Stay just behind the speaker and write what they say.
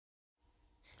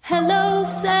Hello,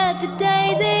 said the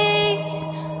daisy.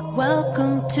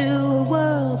 Welcome to a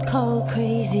world called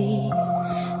crazy.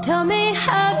 Tell me,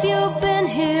 have you been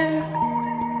here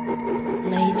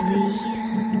lately?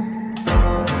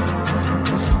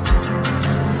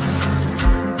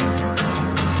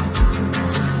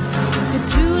 The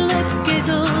tulip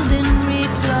giggled in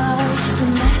reply. The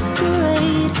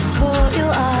masquerade caught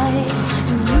your eye.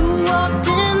 When you walked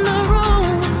in the room,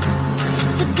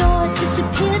 the door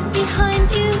disappeared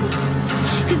behind you.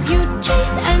 'Cause you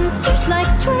chase answers like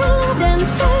twirl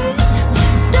dancers.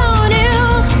 Don't you?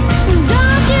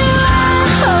 Don't you?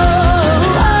 Oh,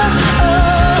 oh, oh,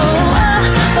 oh,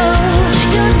 oh.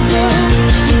 You do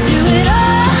it. Oh,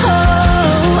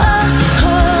 oh,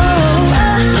 oh,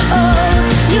 oh, oh.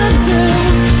 You do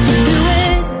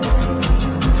it.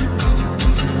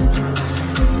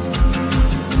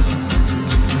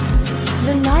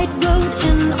 The night rode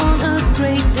in on a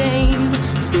Great Dane.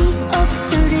 The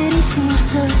absurdity seems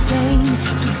so sane.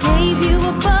 He gave you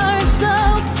a bar of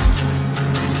soap.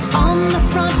 On the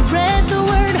front read the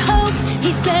word hope.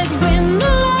 He said, when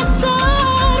the last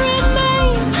side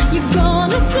remains, you're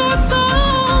gonna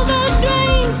circle the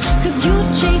drain. 'Cause you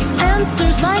chase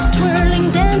answers like